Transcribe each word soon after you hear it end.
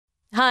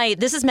Hi,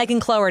 this is Megan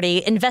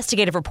Cloherty,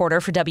 investigative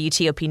reporter for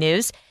WTOP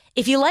News.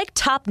 If you like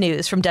top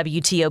news from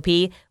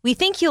WTOP, we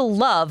think you'll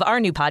love our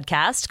new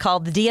podcast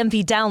called The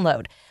DMV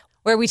Download,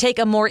 where we take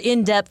a more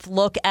in-depth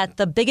look at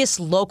the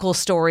biggest local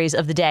stories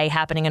of the day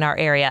happening in our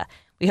area.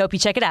 We hope you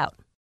check it out.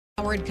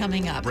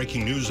 Coming up.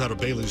 Breaking news out of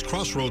Bailey's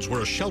Crossroads, where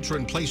a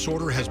shelter-in-place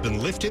order has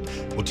been lifted.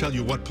 We'll tell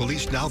you what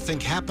police now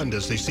think happened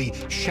as they see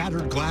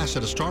shattered glass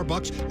at a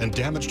Starbucks and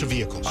damage to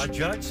vehicles. A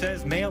judge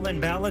says mail-in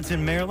ballots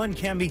in Maryland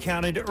can be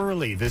counted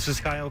early. This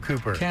is Kyle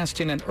Cooper.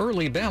 Casting an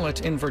early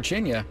ballot in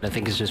Virginia. I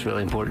think it's just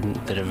really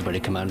important that everybody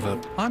come out and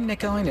vote. I'm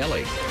Nick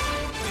Iannelli.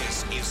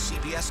 This is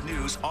CBS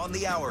News on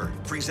the Hour,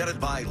 presented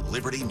by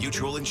Liberty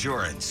Mutual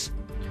Insurance.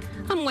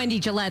 I'm Wendy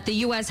Gillette. The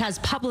U.S. has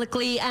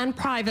publicly and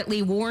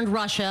privately warned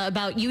Russia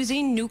about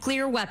using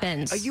nuclear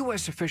weapons. A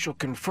U.S. official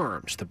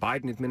confirms the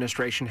Biden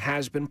administration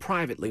has been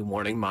privately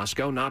warning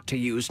Moscow not to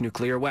use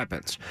nuclear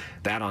weapons.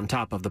 That on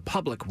top of the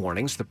public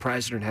warnings the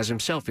president has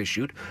himself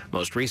issued,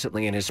 most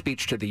recently in his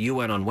speech to the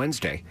UN on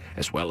Wednesday,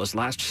 as well as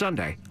last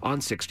Sunday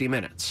on 60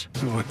 Minutes.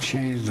 It will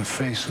change the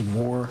face of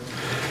war,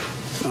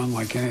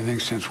 unlike anything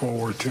since World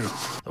War II.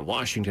 The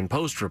Washington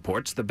Post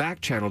reports the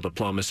back-channel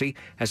diplomacy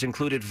has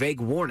included vague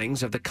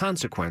warnings of the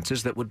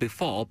consequences that would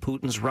befall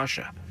Putin's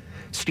Russia.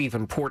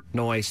 Stephen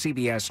Portnoy,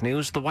 CBS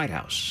News, the White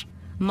House.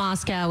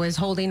 Moscow is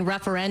holding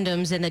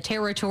referendums in the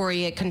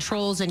territory it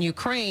controls in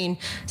Ukraine,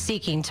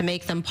 seeking to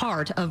make them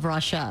part of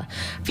Russia.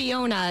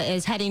 Fiona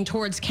is heading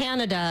towards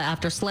Canada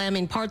after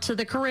slamming parts of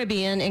the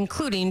Caribbean,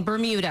 including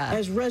Bermuda.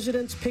 As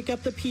residents pick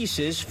up the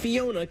pieces,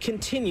 Fiona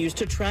continues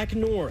to track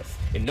north.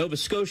 In Nova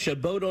Scotia,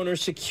 boat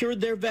owners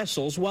secured their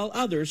vessels while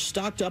others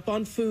stocked up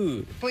on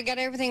food. We got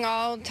everything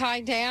all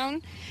tied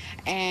down,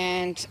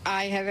 and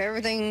I have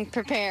everything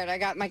prepared. I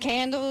got my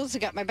candles, I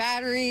got my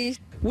batteries.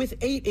 With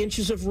 8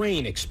 inches of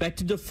rain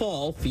expected to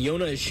fall,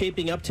 Fiona is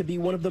shaping up to be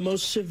one of the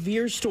most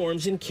severe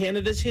storms in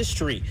Canada's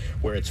history,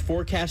 where it's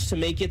forecast to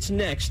make its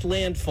next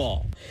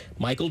landfall.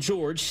 Michael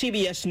George,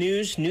 CBS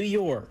News, New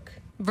York.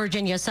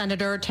 Virginia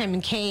Senator Tim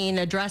Kaine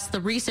addressed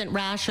the recent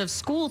rash of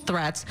school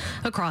threats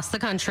across the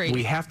country.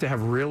 We have to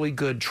have really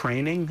good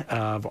training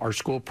of our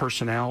school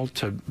personnel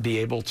to be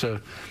able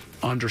to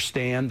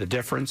understand the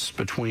difference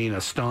between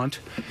a stunt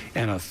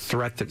and a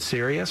threat that's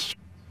serious.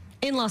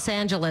 In Los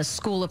Angeles,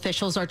 school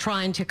officials are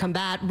trying to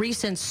combat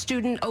recent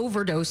student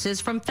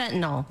overdoses from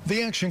fentanyl.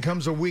 The action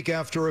comes a week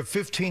after a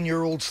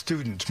 15-year-old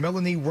student,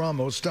 Melanie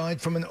Ramos,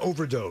 died from an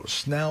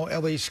overdose. Now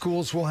LA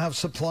schools will have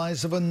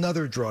supplies of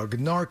another drug,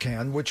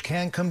 Narcan, which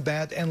can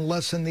combat and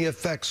lessen the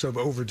effects of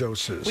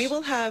overdoses. We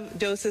will have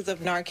doses of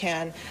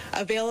Narcan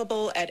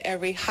available at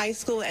every high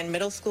school and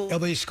middle school.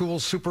 LA School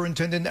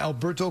Superintendent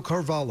Alberto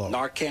Carvalho.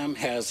 Narcan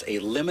has a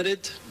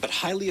limited but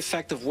highly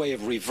effective way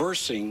of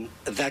reversing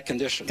that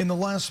condition. In the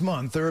last month,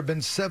 there have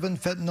been 7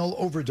 fentanyl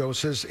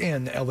overdoses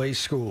in LA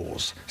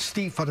schools.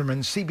 Steve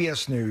Futterman,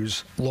 CBS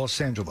News, Los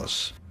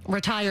Angeles.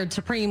 Retired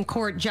Supreme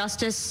Court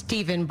Justice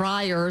Stephen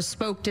Breyer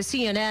spoke to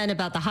CNN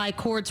about the High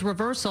Court's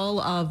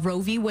reversal of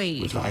Roe v.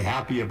 Wade. Was I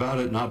happy about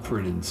it? Not for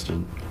an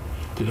instant.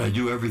 Did I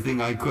do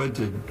everything I could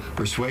to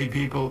persuade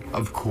people?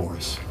 Of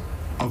course.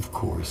 Of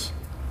course.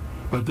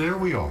 But there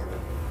we are.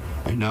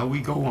 And now we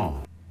go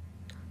on.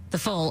 The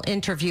full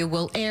interview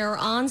will air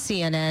on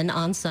CNN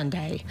on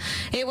Sunday.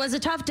 It was a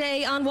tough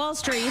day on Wall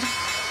Street.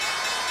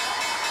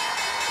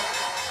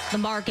 The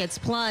markets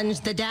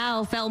plunged. The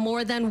Dow fell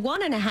more than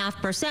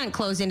 1.5%,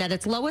 closing at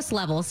its lowest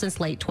level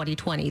since late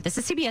 2020. This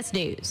is CBS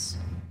News.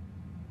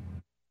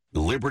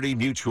 Liberty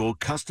Mutual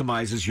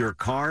customizes your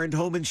car and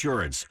home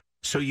insurance,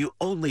 so you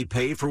only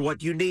pay for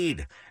what you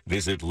need.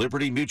 Visit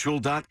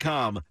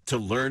libertymutual.com to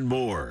learn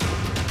more.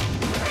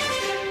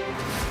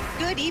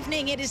 Good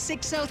evening. It is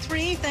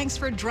 6:03. Thanks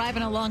for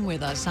driving along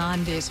with us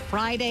on this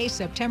Friday,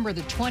 September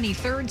the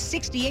 23rd.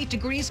 68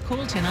 degrees,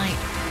 cool tonight.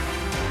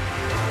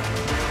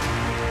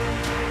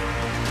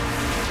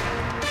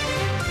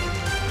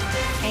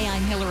 Hey,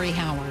 I'm Hillary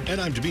Howard.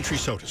 And I'm Dimitri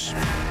Sotis.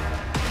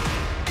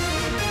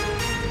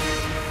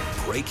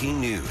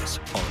 Breaking news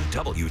on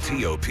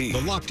WTOP. The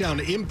lockdown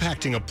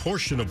impacting a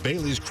portion of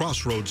Bailey's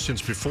Crossroads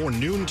since before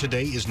noon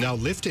today is now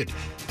lifted.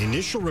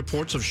 Initial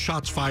reports of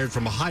shots fired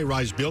from a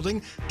high-rise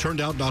building turned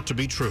out not to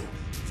be true.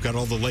 We've got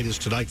all the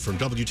latest tonight from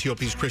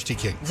WTOP's Christy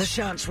King. The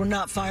shots were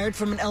not fired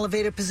from an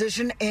elevated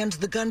position, and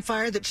the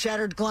gunfire that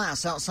shattered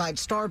glass outside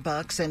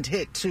Starbucks and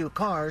hit 2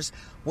 cars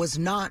was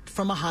not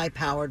from a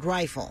high-powered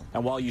rifle.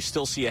 And while you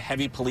still see a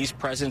heavy police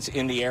presence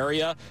in the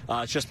area,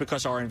 it's just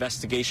because our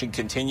investigation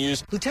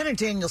continues. Lieutenant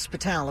Daniel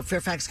Spital of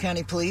Fairfax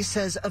County Police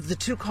says of the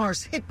 2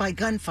 cars hit by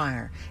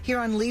gunfire here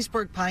on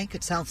Leesburg Pike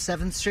at South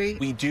 7th Street.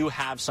 We do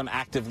have some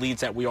active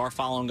leads that we are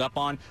following up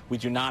on. We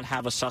do not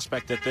have a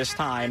suspect at this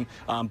time,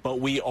 but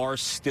we are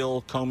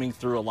still combing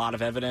through a lot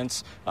of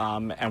evidence,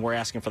 and we're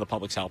asking for the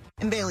public's help.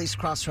 In Bailey's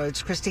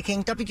Crossroads, Christy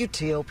King,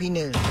 WTOP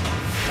News.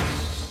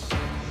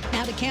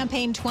 Now to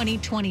Campaign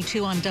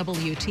 2022 on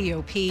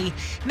WTOP.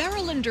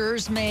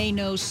 Marylanders may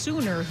know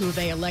sooner who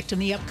they elect in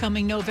the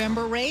upcoming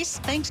November race,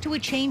 thanks to a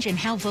change in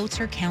how votes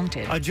are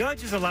counted. A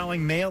judge is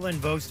allowing mail-in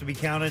votes to be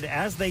counted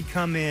as they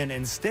come in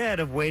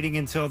instead of waiting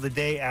until the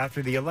day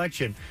after the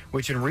election,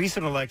 which in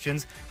recent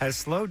elections has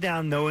slowed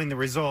down knowing the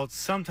results,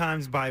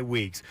 sometimes by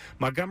weeks.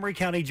 Montgomery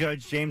County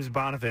Judge James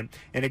Bonifant,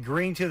 in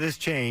agreeing to this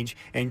change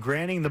and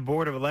granting the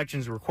Board of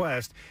Elections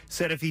request,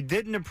 said if he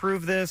didn't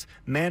approve this,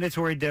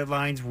 mandatory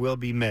deadlines will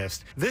be missed.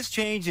 This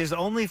change is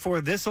only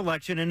for this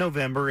election in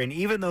November, and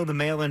even though the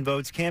mail-in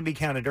votes can be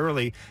counted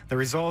early, the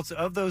results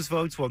of those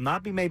votes will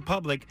not be made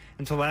public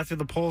until after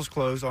the polls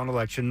close on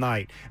election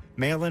night.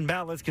 Mail-in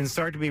ballots can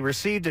start to be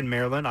received in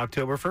Maryland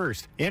October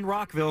 1st. In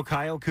Rockville,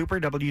 Kyle Cooper,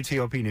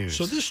 WTOP News.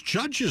 So this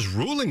judge's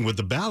ruling with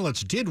the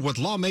ballots did what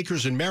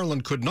lawmakers in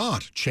Maryland could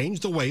not,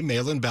 change the way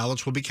mail-in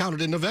ballots will be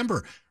counted in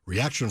November.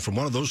 Reaction from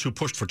one of those who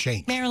pushed for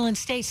change. Maryland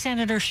State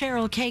Senator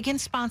Cheryl Kagan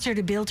sponsored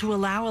a bill to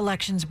allow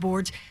elections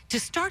boards to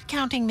start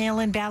counting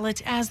mail-in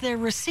ballots as they're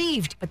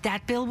received. But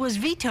that bill was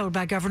vetoed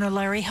by Governor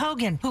Larry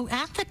Hogan, who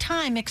at the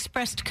time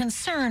expressed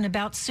concern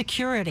about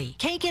security.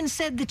 Kagan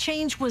said the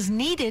change was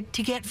needed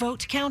to get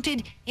votes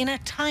counted in a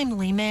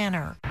timely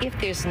manner. If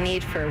there's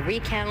need for a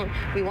recount,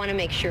 we want to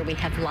make sure we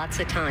have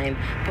lots of time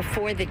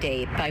before the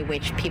date by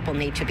which people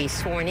need to be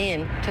sworn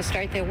in to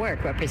start their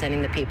work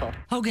representing the people.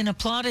 Hogan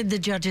applauded the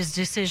judge's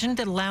decision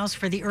that allows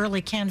for the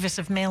early canvass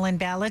of mail-in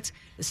ballots.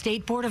 The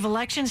State Board of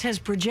Elections has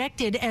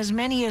projected as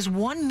many as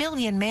 1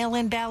 million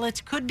mail-in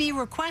ballots could be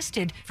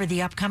requested for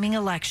the upcoming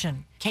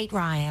election. Kate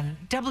Ryan,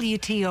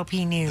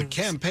 WTOP News. The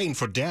campaign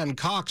for Dan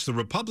Cox, the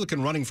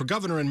Republican running for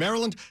governor in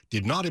Maryland,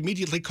 did not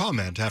immediately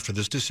comment after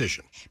this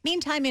decision.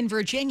 Meantime, in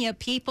Virginia,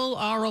 people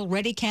are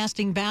already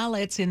casting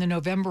ballots in the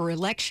November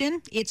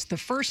election. It's the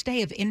first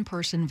day of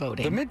in-person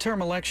voting. The midterm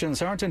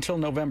elections aren't until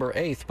November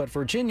 8th, but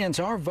Virginians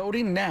are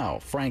voting now.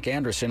 Frank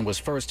Anderson was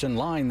first in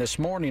line this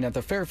morning at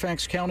the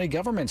Fairfax County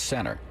Government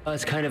Center.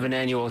 It's kind of an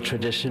annual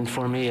tradition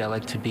for me. I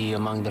like to be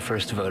among the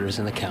first voters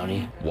in the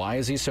county. Why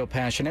is he so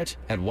passionate?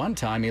 At one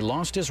time, he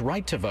lost his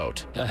right to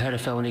vote. I had a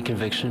felony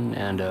conviction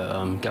and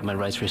got my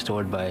rights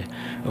restored by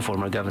a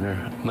former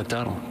Governor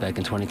McDonnell back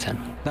in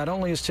 2010. Not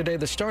only is today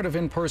the start of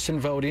in-person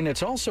voting,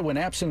 it's also when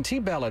absentee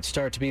ballots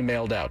start to be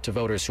mailed out to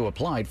voters who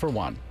applied for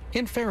one.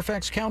 In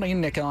Fairfax County,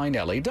 Nick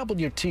Einelli,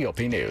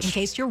 WTOP News. In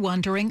case you're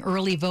wondering,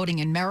 early voting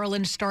in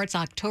Maryland starts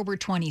October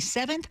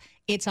 27th.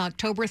 It's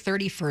October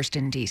 31st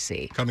in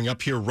D.C. Coming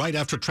up here right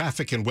after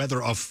traffic and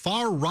weather, a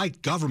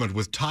far-right government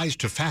with ties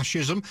to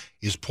fascism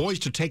is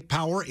poised to take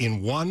power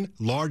in one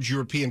large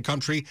European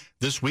country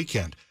this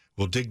weekend.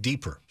 We'll dig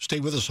deeper.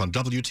 Stay with us on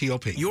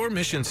WTOP. Your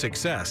mission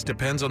success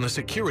depends on the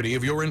security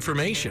of your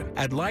information.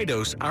 At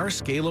Leidos, our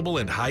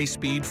scalable and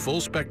high-speed,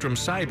 full-spectrum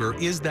cyber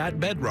is that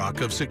bedrock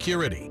of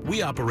security.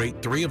 We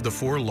operate 3 of the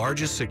 4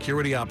 largest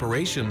security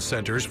operations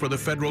centers for the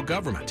federal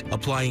government,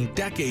 applying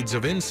decades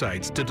of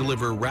insights to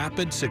deliver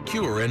rapid,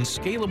 secure, and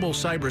scalable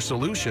cyber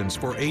solutions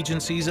for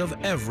agencies of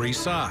every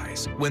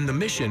size. When the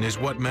mission is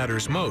what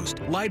matters most,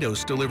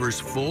 Leidos delivers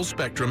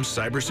full-spectrum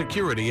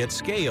cybersecurity at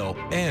scale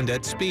and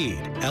at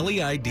speed.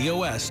 LEIDOS.com/secure.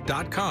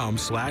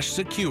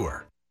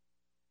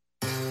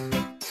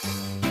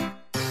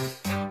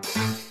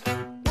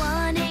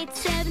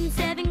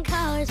 1877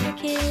 Cars for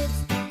Kids.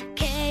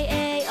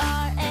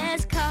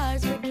 KARS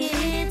Cars for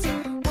Kids.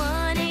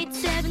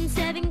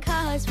 1877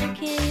 Cars for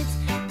Kids.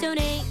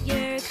 Donate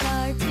your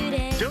car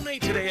today.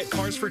 Donate today at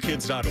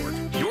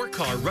carsforkids.org. Your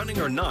car, running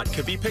or not,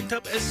 could be picked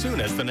up as soon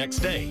as the next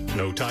day.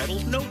 No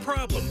title, no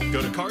problem.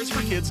 Go to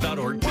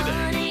carsforkids.org today.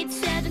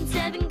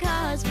 1877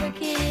 Cars for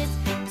Kids.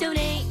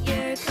 Donate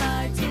your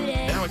car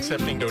today. Now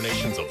accepting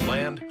donations of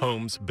land,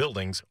 homes,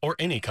 buildings, or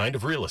any kind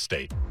of real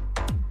estate.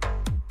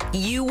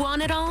 You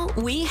want it all?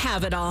 We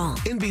have it all.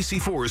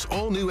 NBC4's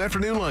all-new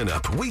afternoon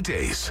lineup,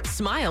 weekdays.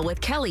 Smile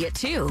with Kelly at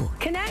 2.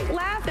 Connect,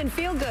 laugh, and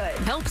feel good.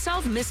 Help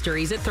solve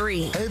mysteries at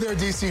 3. Hey there,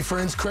 DC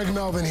friends. Craig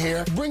Melvin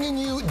here, bringing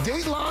you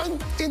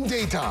Dateline in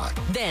daytime.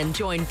 Then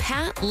join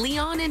Pat,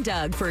 Leon, and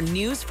Doug for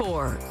News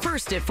 4,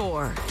 first at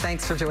 4.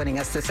 Thanks for joining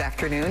us this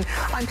afternoon.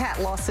 I'm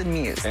Pat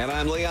Lawson-Muse. And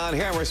I'm Leon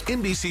Hammers.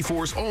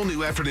 NBC4's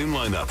all-new afternoon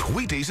lineup,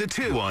 weekdays at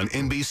 2 on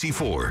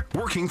NBC4.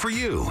 Working for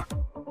you.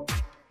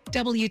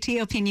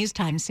 WTOP News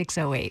Time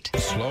 6:08.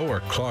 Slow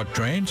or clogged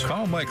drains?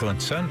 Call Michael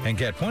 & Son and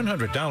get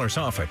 $100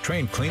 off at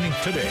drain cleaning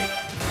today.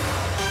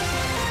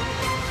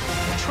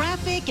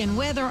 Traffic and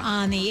weather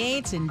on the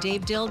 8s, and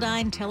Dave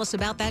Dildine, tell us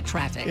about that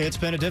traffic. It's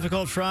been a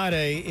difficult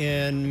Friday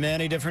in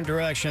many different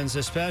directions,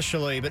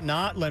 especially, but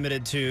not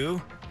limited to,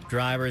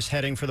 drivers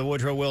heading for the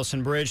Woodrow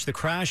Wilson Bridge. The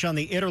crash on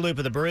the inner loop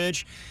of the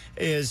bridge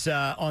is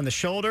on the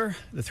shoulder.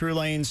 The through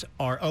lanes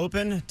are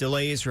open.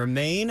 Delays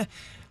remain.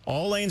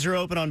 All lanes are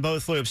open on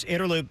both loops.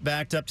 Inner loop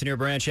backed up to near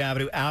Branch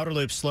Avenue. Outer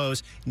loop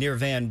slows near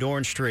Van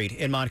Dorn Street.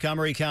 In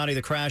Montgomery County,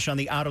 the crash on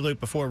the outer loop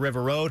before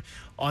River Road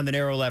on the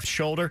narrow left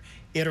shoulder.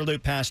 Inner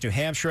loop past New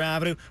Hampshire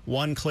Avenue.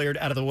 One cleared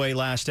out of the way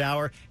last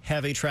hour.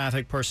 Heavy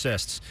traffic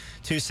persists.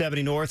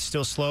 270 north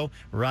still slow,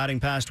 riding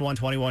past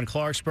 121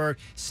 Clarksburg.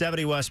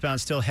 70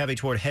 westbound still heavy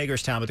toward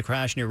Hagerstown, but the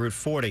crash near Route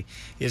 40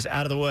 is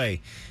out of the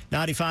way.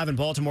 95 in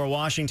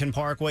Baltimore-Washington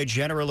Parkway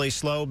generally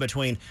slow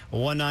between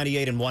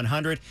 198 and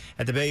 100.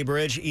 At the Bay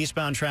Bridge,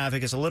 eastbound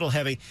traffic is a little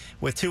heavy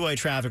with two-way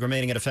traffic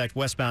remaining in effect.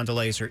 Westbound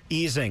delays are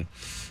easing.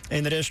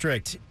 In the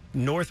district,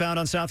 northbound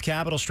on South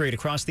Capitol Street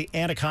across the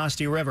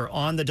Anacostia River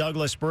on the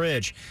Douglas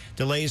Bridge.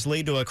 Delays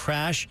lead to a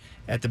crash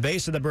at the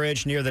base of the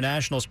bridge near the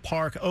Nationals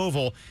Park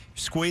Oval,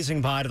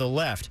 squeezing by to the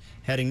left,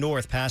 heading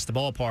north past the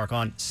ballpark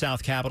on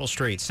South Capitol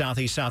Street.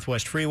 Southeast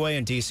Southwest Freeway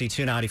and DC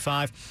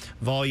 295.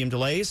 Volume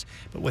delays,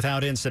 but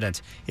without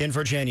incident. In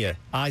Virginia,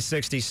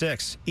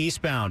 I-66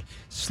 eastbound,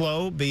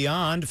 slow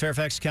beyond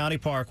Fairfax County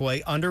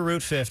Parkway under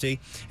Route 50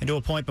 and to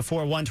a point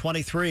before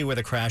 123 where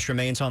the crash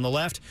remains on the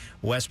left.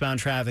 Westbound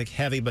traffic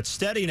heavy but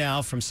steady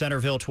now from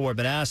Centerville toward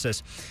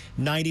Manassas.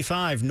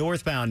 95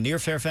 northbound near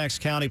Fairfax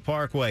County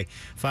Parkway.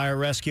 Fire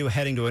rescue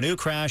heading to a new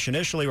crash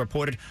initially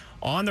reported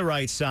on the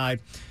right side.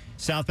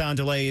 Southbound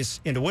delays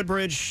into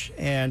Woodbridge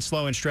and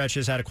slow in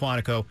stretches out of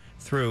Quantico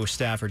through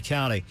Stafford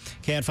County.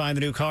 Can't find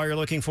the new car you're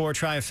looking for?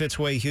 Try a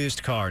Fitzway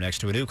used car. Next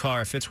to a new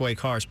car, Fitzway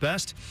Car's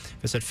best.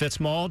 Visit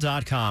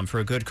fitzmall.com for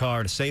a good car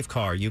and a safe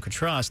car you can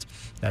trust.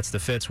 That's the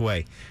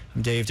Fitzway.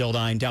 I'm Dave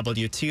Dildine,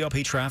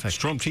 WTOP Traffic.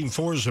 Storm Team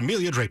 4's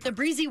Amelia Draper. The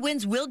breezy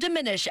winds will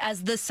diminish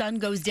as the sun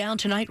goes down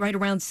tonight right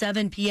around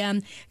 7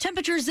 p.m.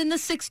 Temperatures in the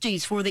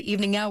 60s for the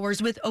evening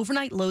hours with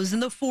overnight lows in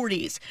the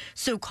 40s.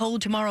 So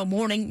cold tomorrow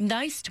morning,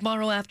 nice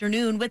tomorrow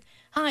afternoon with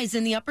highs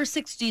in the upper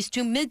 60s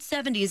to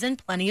mid-70s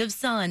and plenty of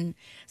sun.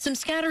 Some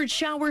scattered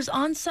showers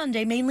on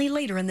Sunday, mainly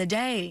later in the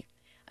day.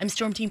 I'm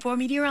Storm Team 4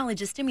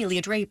 meteorologist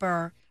Amelia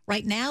Draper.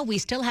 Right now, we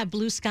still have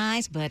blue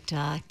skies, but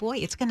boy,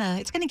 it's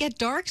gonna get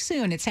dark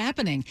soon. It's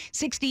happening.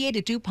 68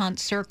 at DuPont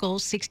Circle,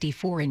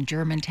 64 in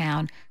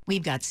Germantown.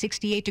 We've got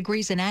 68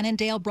 degrees in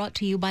Annandale, brought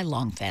to you by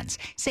Long Fence.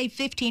 Save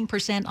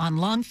 15% on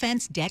Long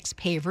Fence decks,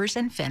 pavers,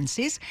 and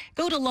fences.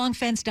 Go to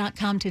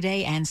longfence.com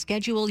today and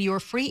schedule your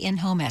free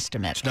in-home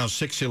estimate. It's now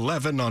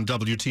 6:11 on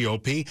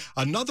WTOP.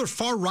 Another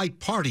far-right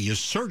party is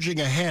surging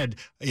ahead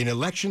in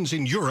elections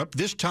in Europe.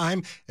 This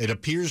time, it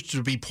appears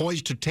to be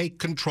poised to take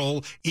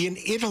control in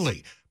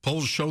Italy.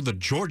 Polls show that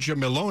Giorgia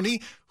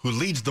Meloni, who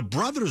leads the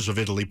Brothers of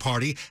Italy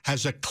party,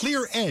 has a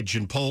clear edge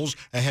in polls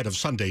ahead of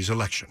Sunday's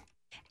election.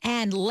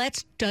 And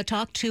let's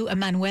talk to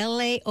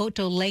Emanuele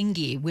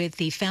Ottolenghi with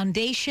the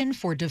Foundation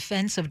for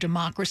Defense of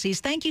Democracies.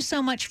 Thank you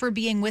so much for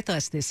being with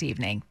us this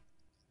evening.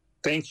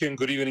 Thank you, and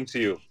good evening to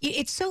you.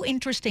 It's so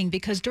interesting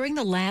because during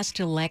the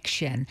last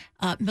election,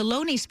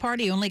 Meloni's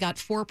party only got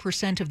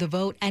 4% of the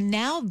vote, and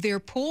now they're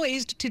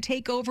poised to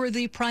take over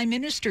the prime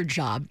minister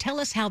job. Tell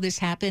us how this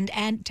happened,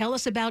 and tell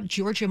us about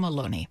Giorgia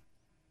Meloni.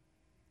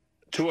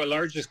 To a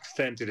large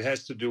extent, it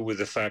has to do with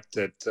the fact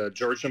that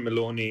Giorgia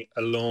Meloni,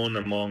 alone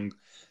among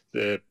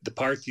the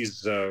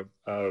parties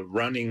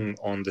running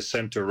on the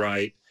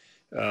center-right,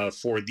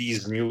 for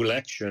these new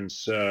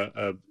elections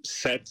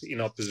set in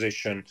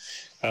opposition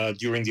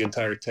during the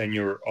entire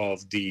tenure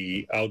of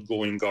the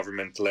outgoing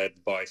government led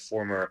by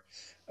former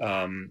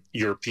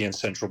European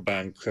Central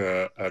Bank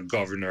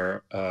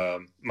Governor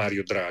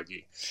Mario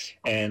Draghi.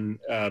 And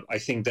I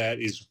think that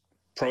is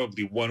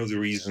probably one of the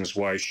reasons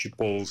why she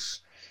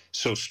polls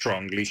so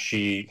strongly.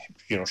 She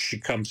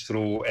comes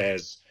through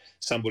as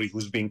somebody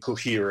who's being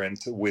coherent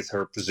with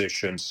her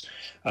positions.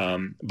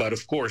 But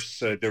of course,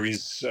 there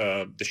is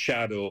the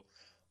shadow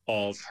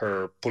of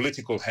her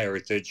political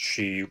heritage.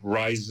 She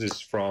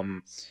rises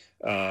from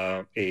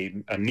a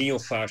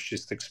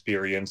neo-fascist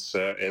experience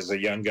as a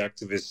young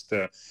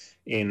activist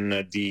in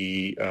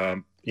the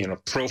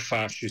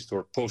pro-fascist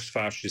or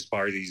post-fascist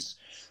parties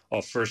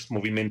of first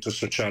Movimento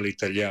Sociale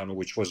Italiano,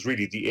 which was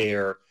really the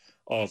heir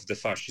of the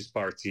fascist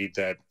party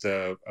that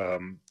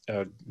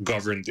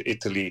governed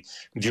Italy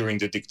during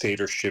the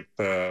dictatorship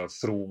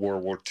through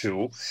World War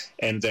II,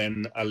 and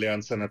then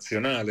Alleanza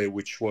Nazionale,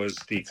 which was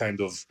the kind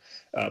of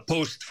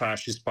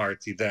post-fascist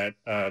party that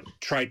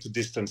tried to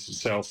distance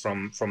itself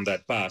from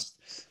that past,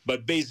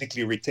 but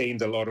basically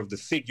retained a lot of the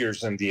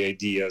figures and the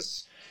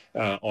ideas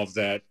of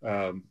that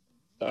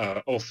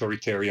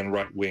authoritarian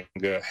right-wing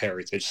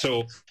heritage.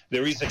 So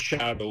there is a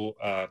shadow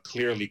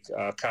clearly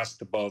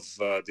cast above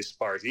this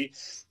party,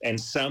 and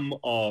some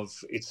of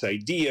its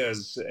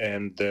ideas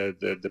and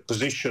the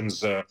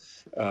positions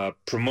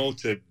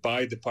promoted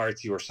by the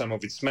party or some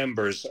of its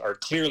members are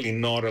clearly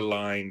not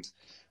aligned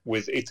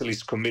with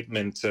Italy's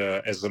commitment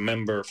as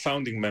a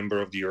founding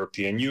member of the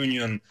European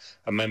Union,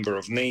 a member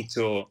of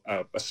NATO,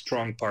 a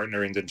strong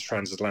partner in the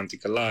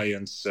Transatlantic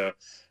Alliance,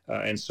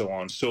 and so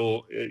on.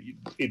 So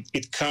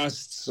it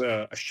casts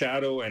a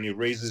shadow, and it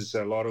raises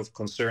a lot of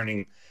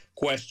concerning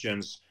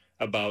questions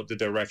about the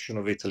direction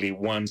of Italy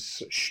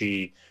once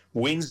she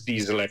wins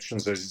these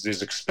elections, as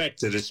is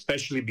expected,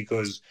 especially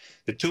because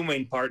the two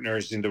main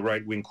partners in the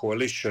right-wing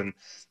coalition,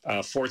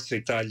 Forza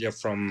Italia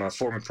from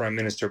former Prime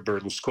Minister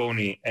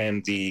Berlusconi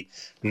and the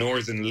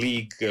Northern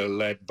League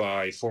led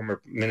by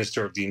former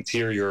Minister of the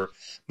Interior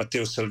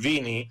Matteo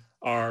Salvini,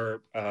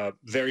 are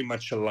very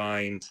much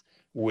aligned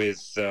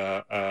with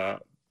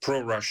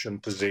pro-Russian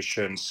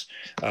positions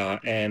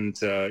and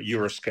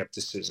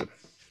Euroscepticism.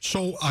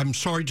 So I'm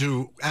sorry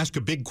to ask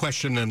a big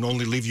question and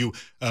only leave you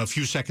a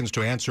few seconds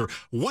to answer.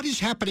 What is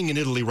happening in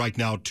Italy right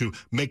now to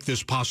make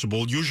this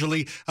possible?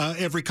 Usually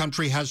every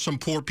country has some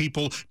poor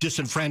people,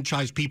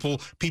 disenfranchised people,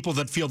 people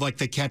that feel like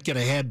they can't get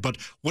ahead. But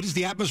what is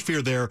the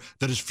atmosphere there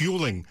that is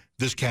fueling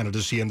this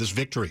candidacy and this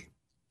victory?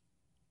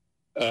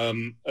 A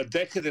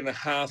decade and a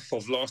half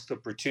of lost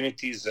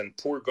opportunities and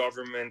poor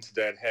government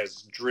that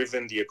has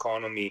driven the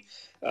economy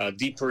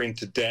deeper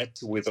into debt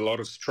with a lot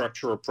of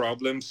structural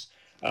problems.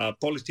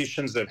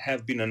 Politicians that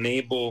have been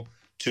unable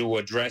to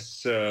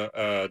address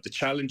the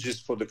challenges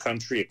for the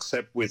country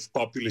except with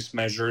populist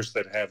measures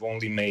that have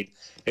only made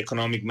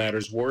economic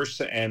matters worse,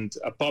 and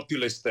a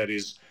populace that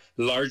is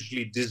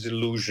largely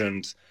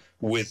disillusioned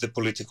with the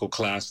political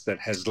class that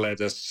has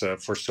led us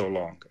for so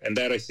long. And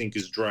that, I think,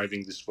 is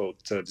driving this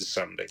vote this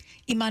Sunday.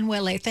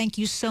 Emanuele, thank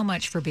you so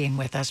much for being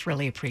with us.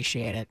 Really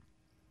appreciate it.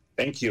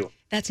 Thank you.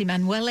 That's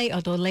Emanuele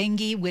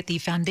Ottolenghi with the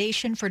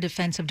Foundation for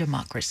Defense of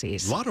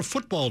Democracies. A lot of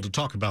football to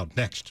talk about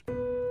next.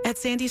 At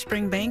Sandy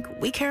Spring Bank,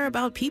 we care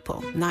about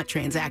people, not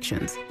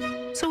transactions.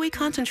 So we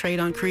concentrate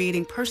on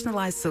creating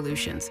personalized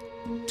solutions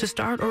to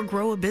start or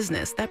grow a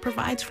business that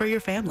provides for your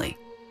family,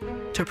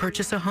 to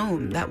purchase a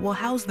home that will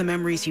house the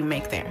memories you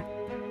make there,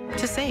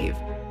 to save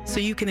so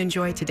you can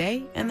enjoy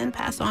today and then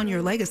pass on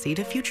your legacy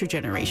to future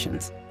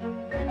generations.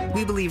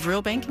 We believe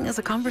real banking is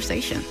a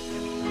conversation.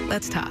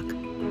 Let's talk.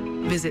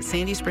 Visit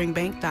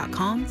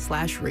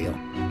sandyspringbank.com/real.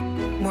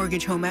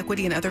 Mortgage, home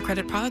equity, and other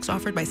credit products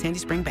offered by Sandy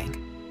Spring Bank.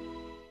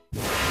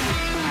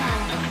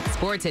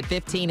 Sports at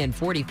 15 and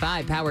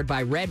 45, powered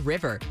by Red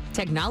River.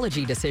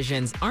 Technology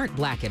decisions aren't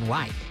black and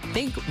white.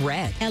 Think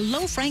red.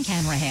 Hello, Frank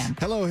Hanrahan.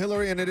 Hello,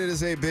 Hillary, and it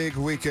is a big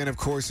weekend. Of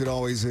course, it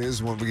always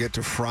is when we get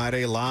to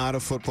Friday. A lot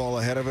of football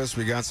ahead of us.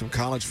 We got some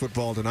college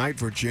football tonight.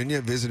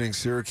 Virginia visiting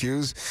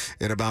Syracuse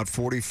in about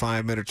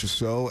 45 minutes or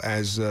so.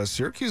 As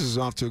Syracuse is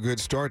off to a good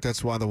start,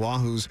 that's why the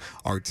Wahoos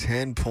are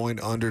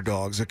 10-point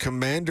underdogs. The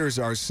Commanders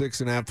are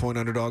 6.5-point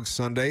underdogs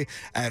Sunday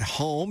at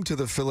home to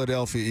the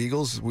Philadelphia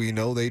Eagles. We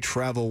know they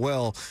travel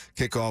well.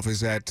 Kickoff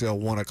is at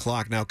 1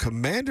 o'clock. Now,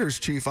 Commanders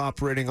Chief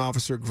Operating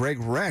Officer Greg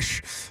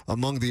Resch,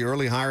 among the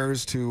early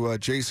hires to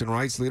Jason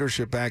Wright's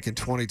leadership back in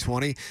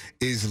 2020,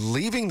 is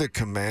leaving the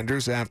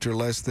Commanders after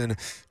less than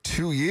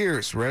 2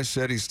 years. Resch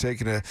said he's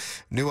taking a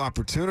new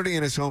opportunity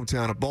in his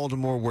hometown of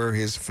Baltimore, where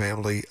his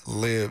family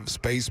lives.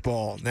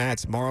 Baseball,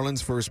 Nats,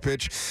 Marlins, first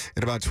pitch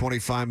in about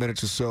 25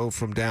 minutes or so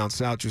from down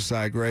south.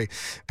 Josiah Gray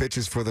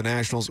pitches for the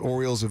Nationals.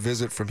 Orioles a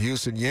visit from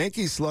Houston.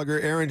 Yankees slugger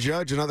Aaron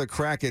Judge, another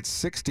crack at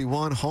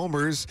 61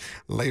 homers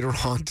later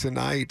on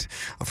tonight.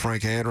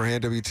 Frank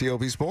Hanrahan,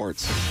 WTOP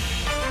Sports.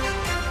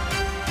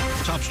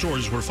 Top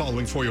stories we're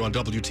following for you on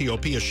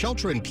WTOP. A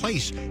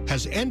shelter-in-place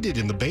has ended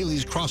in the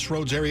Bailey's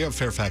Crossroads area of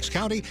Fairfax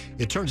County.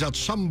 It turns out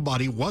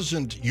somebody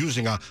wasn't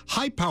using a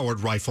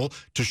high-powered rifle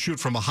to shoot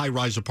from a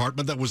high-rise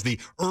apartment. That was the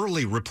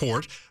early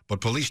report.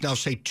 But police now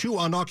say 2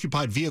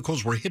 unoccupied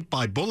vehicles were hit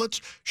by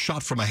bullets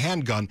shot from a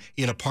handgun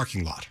in a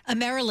parking lot. A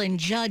Maryland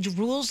judge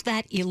rules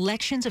that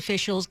elections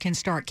officials can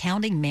start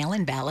counting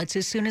mail-in ballots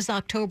as soon as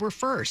October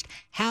 1st.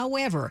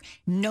 However,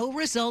 no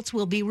results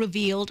will be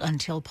revealed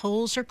until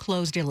polls are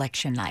closed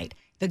election night.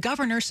 The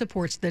governor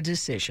supports the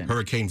decision.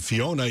 Hurricane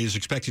Fiona is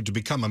expected to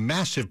become a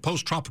massive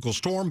post-tropical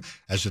storm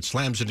as it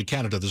slams into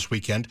Canada this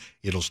weekend.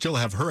 It'll still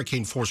have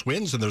hurricane-force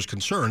winds, and there's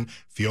concern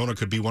Fiona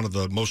could be one of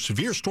the most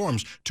severe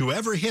storms to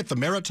ever hit the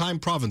Maritime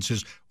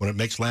provinces when it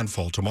makes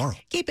landfall tomorrow.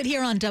 Keep it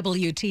here on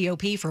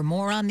WTOP for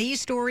more on these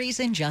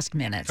stories in just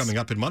minutes. Coming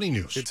up in Money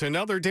News. It's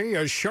another day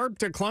of sharp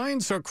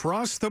declines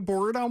across the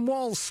board on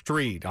Wall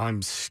Street.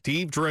 I'm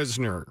Steve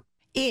Dresner.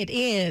 It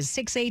is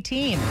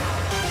 6:18.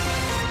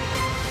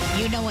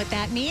 You know what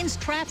that means.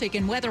 Traffic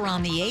and weather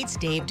on the 8s.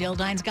 Dave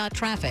Dildine's got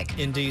traffic.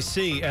 In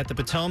D.C., at the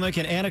Potomac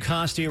and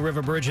Anacostia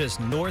River Bridges,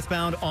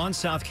 northbound on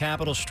South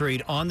Capitol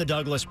Street on the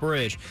Douglas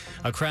Bridge.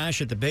 A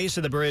crash at the base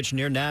of the bridge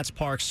near Nats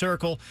Park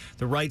Circle.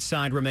 The right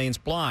side remains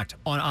blocked.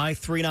 On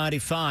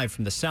I-395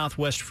 from the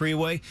Southwest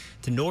Freeway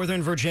to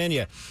Northern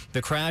Virginia.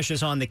 The crash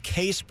is on the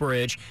Case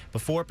Bridge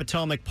before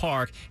Potomac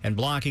Park and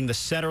blocking the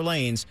center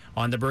lanes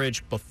on the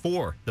bridge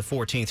before the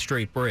 14th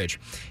Street Bridge.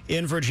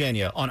 In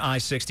Virginia, on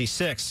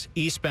I-66,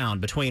 eastbound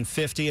between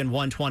 50 and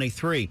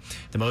 123.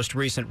 The most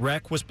recent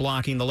wreck was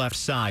blocking the left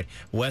side.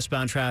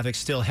 Westbound traffic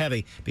still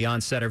heavy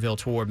beyond Centerville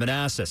toward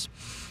Manassas.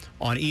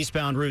 On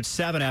eastbound Route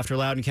 7 after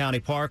Loudoun County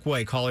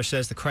Parkway, caller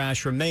says the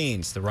crash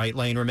remains. The right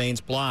lane remains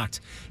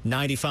blocked.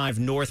 95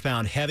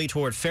 northbound heavy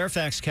toward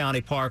Fairfax County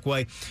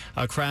Parkway.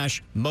 A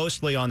crash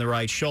mostly on the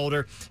right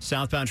shoulder.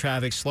 Southbound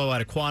traffic slow out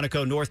of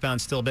Quantico.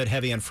 Northbound still a bit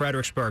heavy in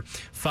Fredericksburg.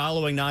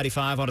 Following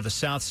 95 onto the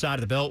south side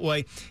of the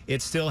Beltway,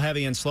 it's still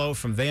heavy and slow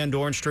from Van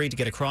Dorn Street to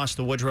get across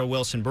the Woodrow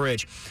Wilson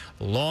Bridge.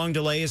 Long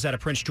delays out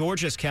of Prince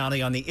George's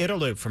County on the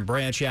Interloop from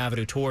Branch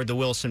Avenue toward the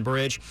Wilson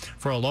Bridge.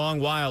 For a long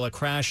while, a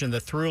crash in the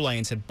through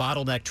lanes had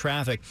bottleneck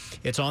traffic.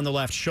 It's on the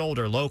left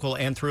shoulder. Local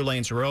and through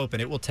lanes are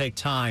open. It will take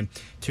time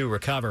to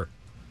recover.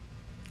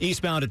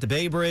 Eastbound at the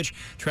Bay Bridge,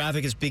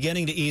 traffic is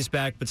beginning to ease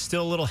back, but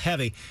still a little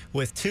heavy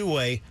with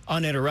two-way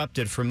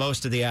uninterrupted for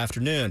most of the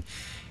afternoon.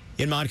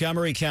 In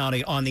Montgomery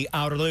County on the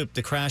outer loop,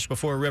 the crash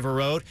before River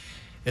Road.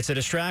 It's a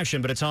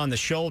distraction, but it's on the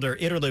shoulder.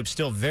 Interloop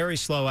still very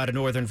slow out of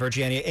Northern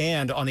Virginia,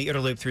 and on the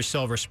Interloop through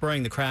Silver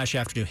Spring, the crash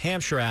after New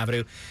Hampshire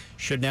Avenue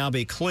should now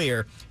be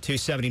clear.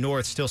 270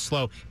 North still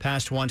slow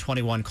past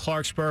 121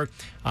 Clarksburg.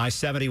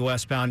 I-70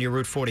 westbound near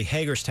Route 40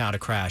 Hagerstown, a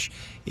crash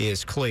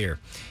is clear.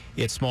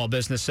 It's Small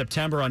Business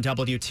September on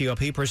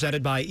WTOP,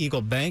 presented by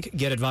Eagle Bank.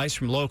 Get advice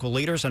from local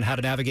leaders on how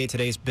to navigate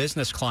today's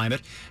business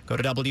climate. Go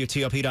to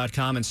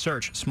WTOP.com and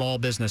search Small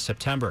Business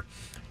September.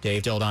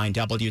 Dave Dildine,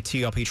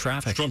 WTOP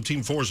Traffic. Storm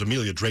Team 4's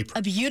Amelia Draper.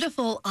 A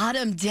beautiful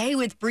autumn day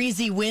with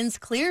breezy winds,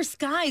 clear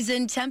skies,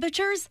 and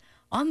temperatures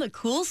on the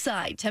cool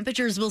side.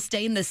 Temperatures will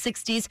stay in the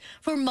 60s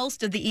for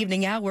most of the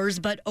evening hours,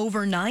 but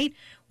overnight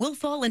will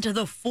fall into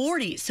the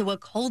 40s. So a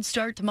cold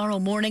start tomorrow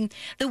morning.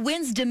 The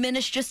winds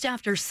diminish just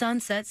after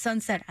sunset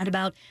at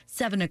about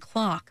 7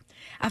 o'clock.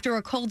 After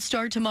a cold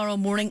start tomorrow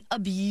morning, a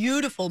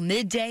beautiful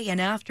midday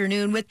and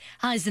afternoon with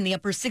highs in the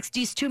upper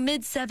 60s to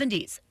mid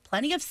 70s.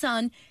 Plenty of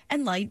sun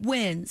and light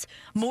winds.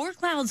 More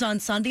clouds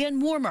on Sunday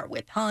and warmer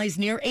with highs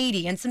near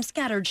 80 and some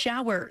scattered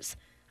showers.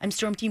 I'm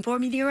Storm Team 4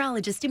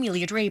 meteorologist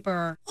Amelia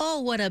Draper.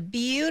 Oh, what a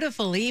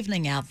beautiful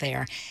evening out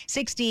there.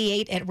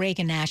 68 at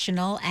Reagan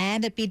National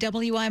and at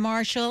BWI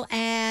Marshall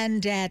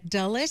and at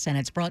Dulles. And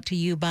it's brought to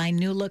you by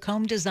New Look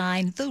Home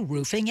Design, the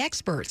roofing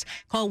experts.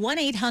 Call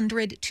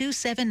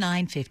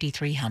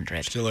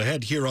 1-800-279-5300. Still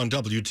ahead here on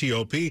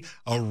WTOP,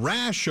 a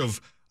rash of,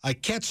 I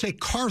can't say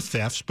car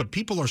thefts, but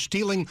people are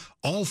stealing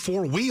all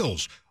four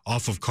wheels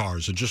off of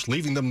cars and just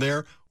leaving them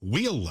there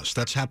wheelless.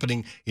 That's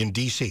happening in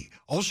D.C.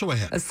 Also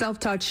ahead. A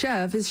self-taught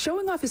chef is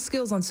showing off his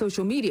skills on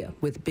social media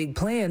with big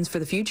plans for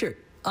the future.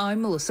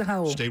 I'm Melissa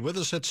Howell. Stay with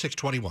us at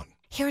 6:21.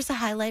 Here's a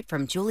highlight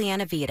from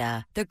Juliana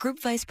Vita, the Group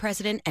Vice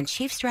President and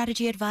Chief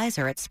Strategy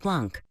Advisor at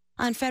Splunk,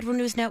 on Federal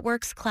News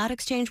Network's Cloud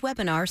Exchange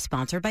webinar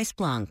sponsored by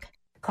Splunk.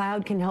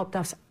 Cloud can help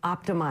us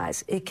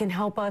optimize. It can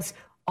help us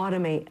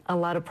automate a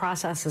lot of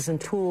processes and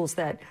tools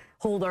that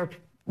hold our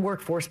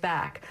workforce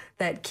back,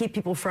 that keep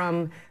people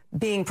from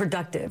being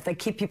productive, that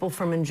keep people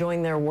from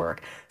enjoying their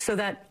work. So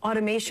that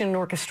automation and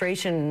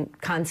orchestration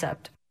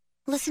concept.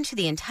 Listen to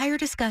the entire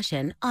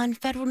discussion on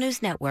Federal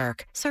News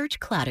Network. Search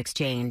Cloud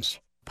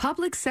Exchange.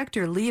 Public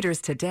sector leaders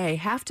today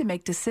have to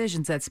make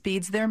decisions at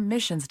speeds their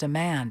missions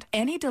demand.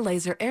 Any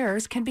delays or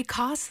errors can be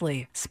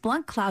costly.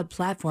 Splunk Cloud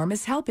Platform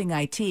is helping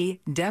IT,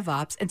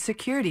 DevOps, and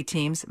security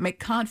teams make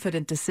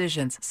confident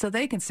decisions so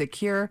they can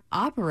secure,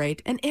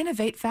 operate, and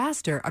innovate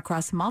faster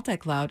across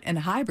multi-cloud and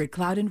hybrid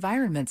cloud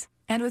environments.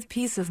 And with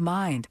peace of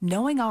mind,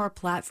 knowing our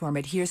platform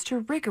adheres to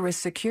rigorous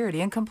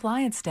security and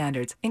compliance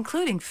standards,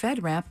 including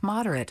FedRAMP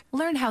Moderate.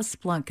 Learn how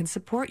Splunk can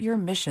support your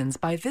missions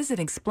by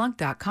visiting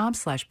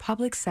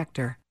splunk.com/public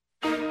sector.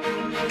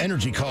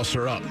 Energy costs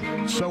are up,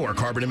 so are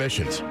carbon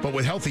emissions. But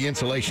with healthy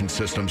insulation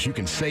systems, you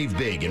can save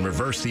big and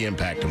reverse the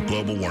impact of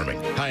global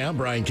warming. Hi, I'm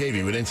Brian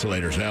Cavey with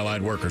Insulators and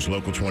Allied Workers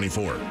Local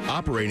 24.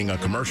 Operating a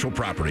commercial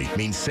property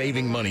means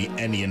saving money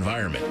and the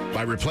environment.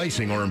 By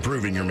replacing or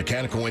improving your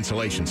mechanical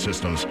insulation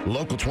systems,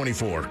 Local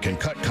 24 can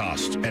cut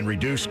costs and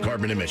reduce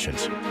carbon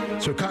emissions.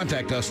 So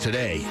contact us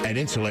today at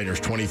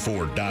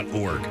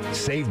insulators24.org.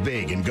 Save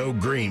big and go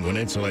green with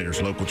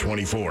Insulators Local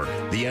 24,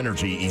 the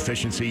Energy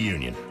Efficiency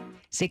Union.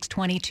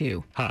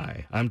 622.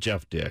 Hi, I'm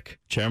Jeff Dick,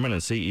 Chairman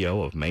and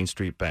CEO of Main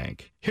Street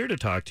Bank, here to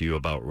talk to you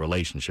about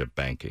relationship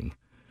banking.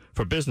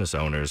 For business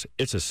owners,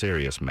 it's a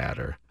serious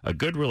matter. A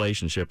good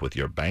relationship with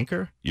your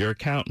banker, your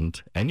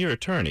accountant, and your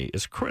attorney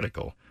is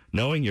critical.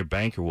 Knowing your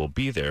banker will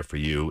be there for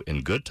you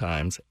in good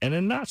times and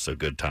in not so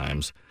good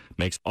times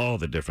makes all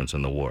the difference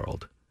in the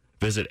world.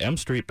 Visit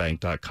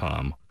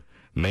mstreetbank.com.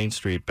 Main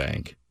Street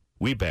Bank.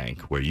 We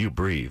bank where you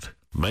breathe.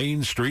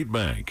 Main Street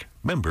Bank.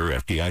 Member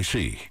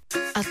FDIC.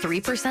 A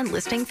 3%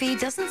 listing fee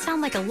doesn't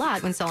sound like a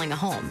lot when selling a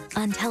home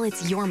until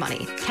it's your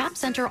money. Cap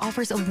Center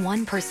offers a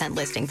 1%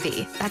 listing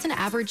fee. That's an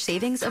average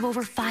savings of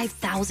over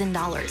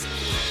 $5,000.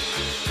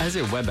 As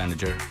a web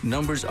manager,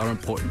 numbers are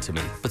important to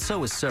me, but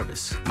so is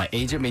service. My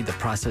agent made the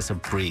process a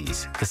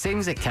breeze. The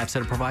savings that Cap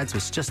Center provides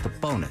was just a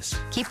bonus.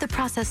 Keep the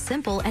process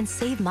simple and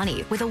save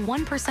money with a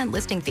 1%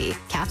 listing fee.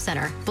 Cap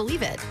Center.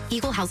 Believe it.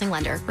 Equal housing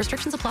lender.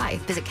 Restrictions apply.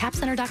 Visit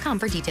capcenter.com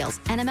for details.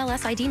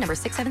 NMLS ID number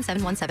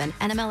 67717.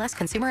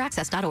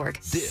 NMLSconsumeraccess.org.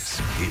 This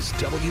is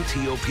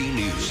WTOP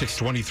News.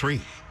 623.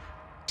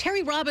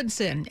 Terry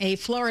Robinson, a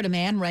Florida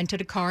man,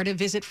 rented a car to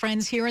visit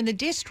friends here in the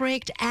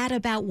district. At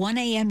about 1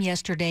 a.m.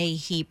 yesterday,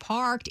 he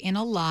parked in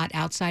a lot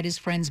outside his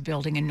friend's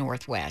building in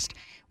Northwest.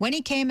 When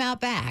he came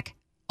out back,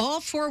 all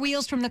four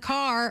wheels from the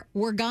car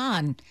were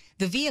gone.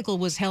 The vehicle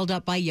was held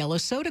up by yellow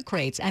soda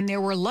crates, and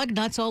there were lug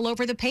nuts all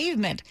over the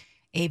pavement.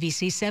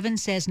 ABC7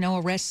 says no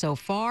arrests so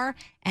far,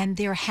 and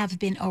there have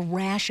been a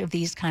rash of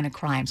these kind of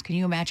crimes. Can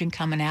you imagine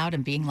coming out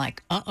and being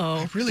like,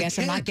 uh-oh, guess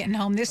I'm not getting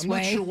home this way?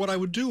 I'm not sure what I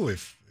would do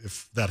if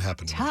that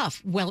happened.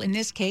 Tough. Well, in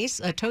this case,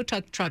 a tow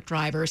truck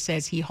driver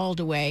says he hauled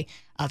away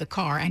the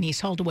car, and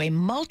he's hauled away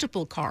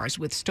multiple cars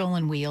with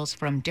stolen wheels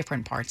from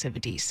different parts of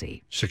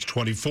D.C.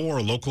 624,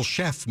 a local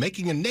chef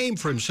making a name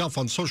for himself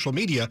on social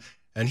media,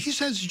 and he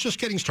says he's just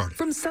getting started.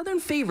 From Southern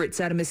favorites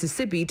out of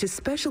Mississippi to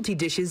specialty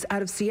dishes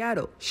out of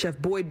Seattle, Chef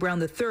Boyd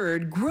Brown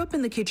III grew up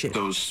in the kitchen.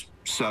 Those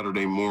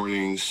Saturday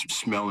mornings,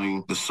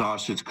 smelling the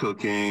sausage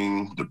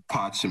cooking, the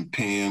pots and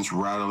pans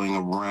rattling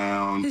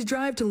around. His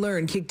drive to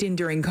learn kicked in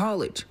during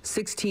college.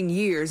 16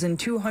 years and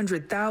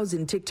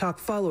 200,000 TikTok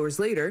followers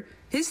later,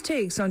 his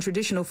takes on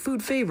traditional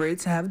food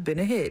favorites have been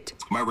a hit.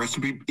 My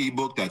recipe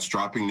ebook that's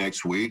dropping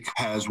next week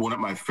has one of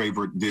my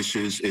favorite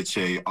dishes. It's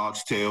a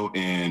oxtail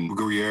and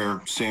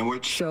Gruyere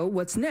sandwich. So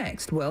what's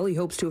next? Well, he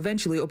hopes to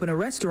eventually open a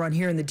restaurant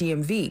here in the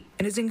DMV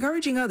and is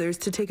encouraging others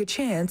to take a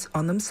chance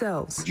on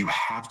themselves. You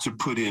have to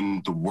put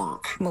in the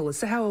work.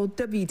 Melissa Howell,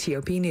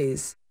 WTOP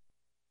News.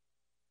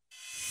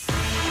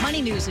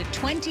 Money news at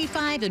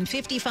 25 and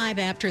 55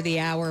 after the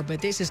hour,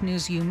 but this is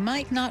news you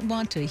might not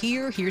want to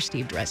hear. Here's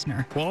Steve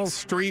Dresner. Wall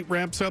Street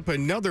wraps up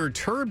another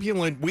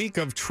turbulent week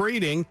of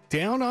trading.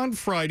 Down on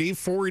Friday,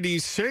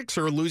 46,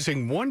 or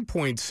losing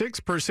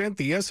 1.6%.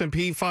 The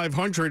S&P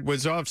 500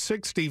 was off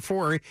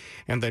 64,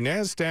 and the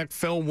NASDAQ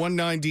fell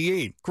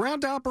 198.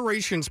 Ground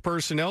operations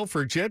personnel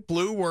for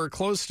JetBlue were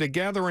close to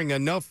gathering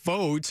enough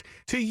votes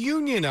to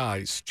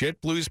unionize.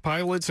 JetBlue's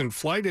pilots and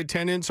flight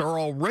attendants are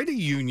already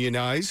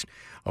unionized.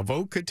 A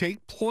vote could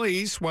take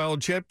place while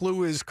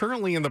JetBlue is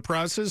currently in the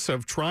process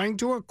of trying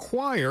to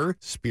acquire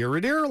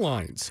Spirit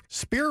Airlines.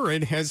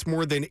 Spirit has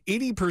more than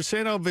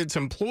 80% of its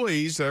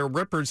employees that are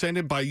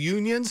represented by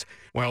unions,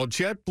 while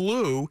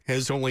JetBlue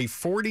has only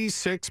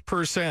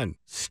 46%.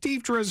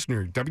 Steve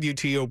Dresner,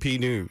 WTOP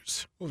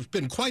News. Well, it's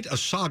been quite a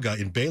saga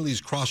in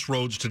Bailey's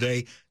Crossroads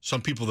today.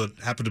 Some people that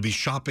happen to be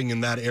shopping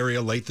in that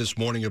area late this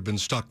morning have been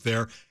stuck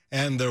there,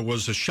 and there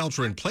was a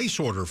shelter-in-place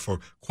order for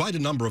quite a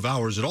number of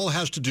hours. It all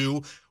has to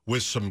do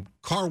with some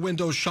car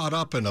windows shot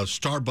up and a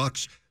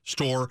Starbucks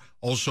store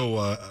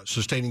also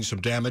sustaining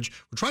some damage.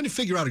 We're trying to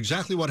figure out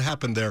exactly what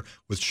happened there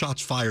with shots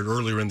fired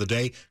earlier in the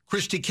day.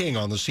 Christy King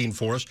on the scene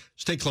for us.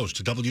 Stay close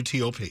to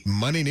WTOP.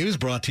 Money News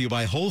brought to you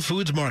by Whole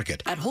Foods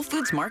Market. At Whole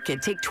Foods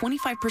Market, take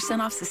 25%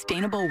 off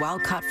sustainable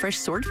wild-caught fresh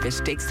swordfish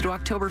steaks through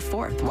October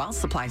 4th while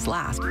supplies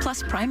last.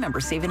 Plus, Prime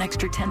members save an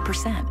extra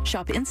 10%.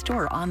 Shop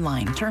in-store or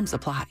online. Terms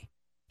apply.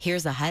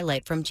 Here's a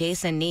highlight from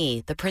Jason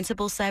Nee, the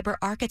principal cyber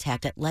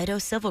architect at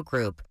Leidos Civil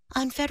Group,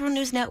 on Federal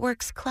News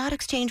Network's Cloud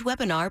Exchange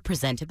webinar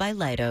presented by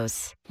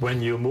Leidos.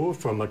 When you move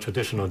from a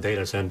traditional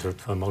data center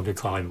to a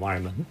multi-cloud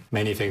environment,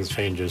 many things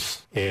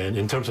changes. And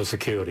in terms of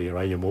security,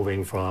 right, you're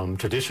moving from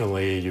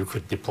traditionally you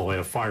could deploy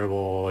a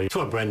firewall to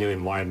a brand new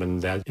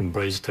environment that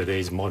embraces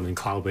today's modern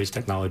cloud-based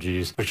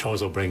technologies, which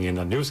also bring in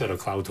a new set of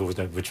cloud tools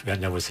which we had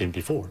never seen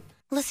before.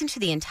 Listen to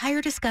the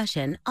entire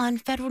discussion on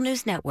Federal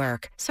News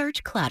Network.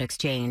 Search Cloud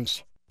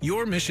Exchange.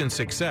 Your mission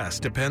success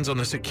depends on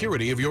the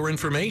security of your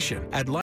information. At